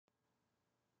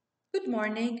Good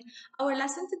morning. Our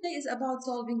lesson today is about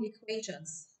solving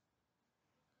equations.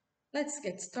 Let's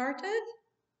get started.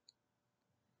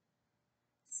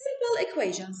 Simple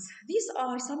equations. These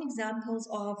are some examples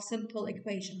of simple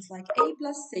equations like a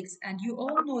plus 6, and you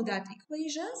all know that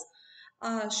equations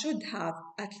should have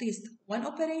at least one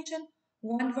operation,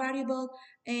 one variable,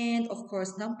 and of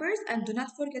course numbers. And do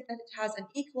not forget that it has an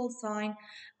equal sign.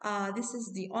 This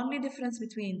is the only difference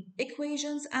between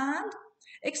equations and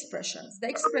expressions. The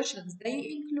expressions,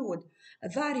 they include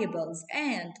variables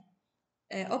and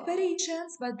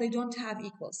operations, but they don't have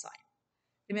equal sign.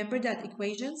 Remember that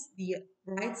equations, the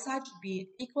right side should be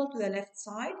equal to the left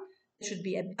side. There should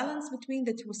be a balance between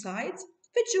the two sides.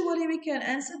 Visually, we can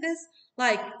answer this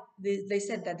like they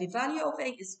said that the value of A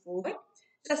is 4.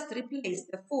 Just replace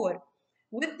the 4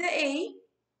 with the A.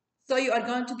 So you are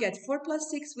going to get 4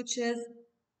 plus 6, which is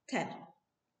 10.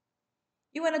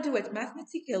 You want to do it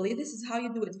mathematically. This is how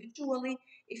you do it visually.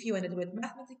 If you want to do it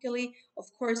mathematically, of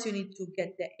course, you need to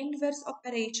get the inverse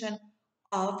operation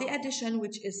of the addition,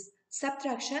 which is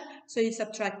subtraction. So you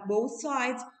subtract both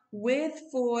sides with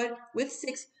 4, with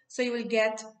 6. So you will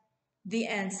get the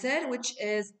answer, which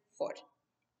is 4.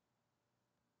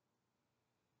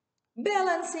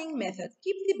 Balancing method.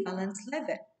 Keep the balance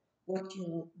level. What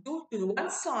you do to one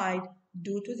side,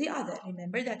 do to the other.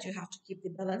 Remember that you have to keep the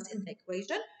balance in the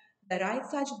equation. The right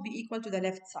side should be equal to the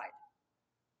left side.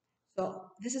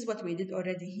 So this is what we did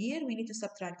already here. We need to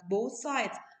subtract both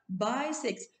sides by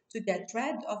 6 to get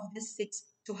rid of this 6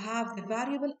 to have the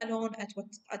variable alone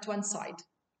at one side.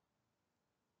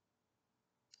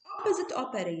 Opposite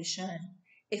operation.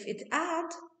 If it's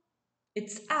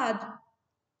add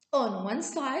on one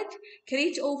side, carry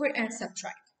it over and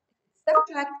subtract.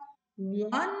 Subtract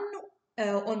one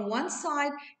on one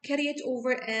side, carry it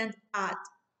over and add.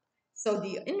 So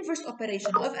the inverse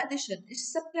operation of addition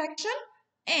is subtraction,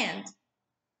 and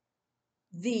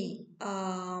the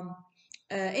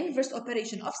inverse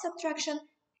operation of subtraction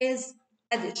is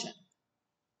addition.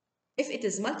 If it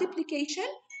is multiplication,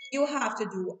 you have to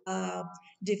do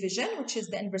division, which is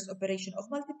the inverse operation of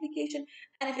multiplication.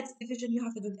 And if it's division, you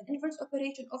have to do the inverse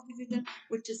operation of division,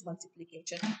 which is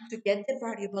multiplication, to get the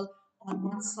variable on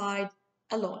one side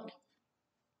alone.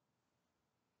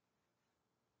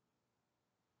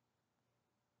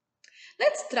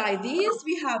 Let's try these.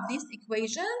 We have these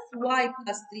equations, y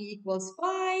plus 3 equals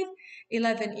 5,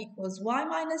 11 equals y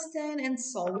minus 10, and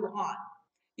so on.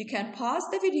 You can pause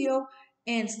the video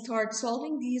and start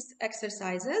solving these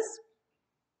exercises.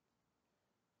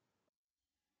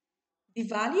 The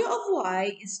value of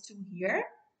y is 2 here,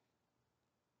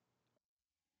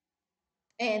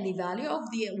 and the value of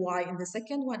the y in the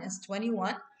second one is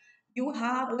 21. You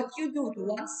have what you do to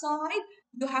one side,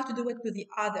 you have to do it to the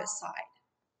other side.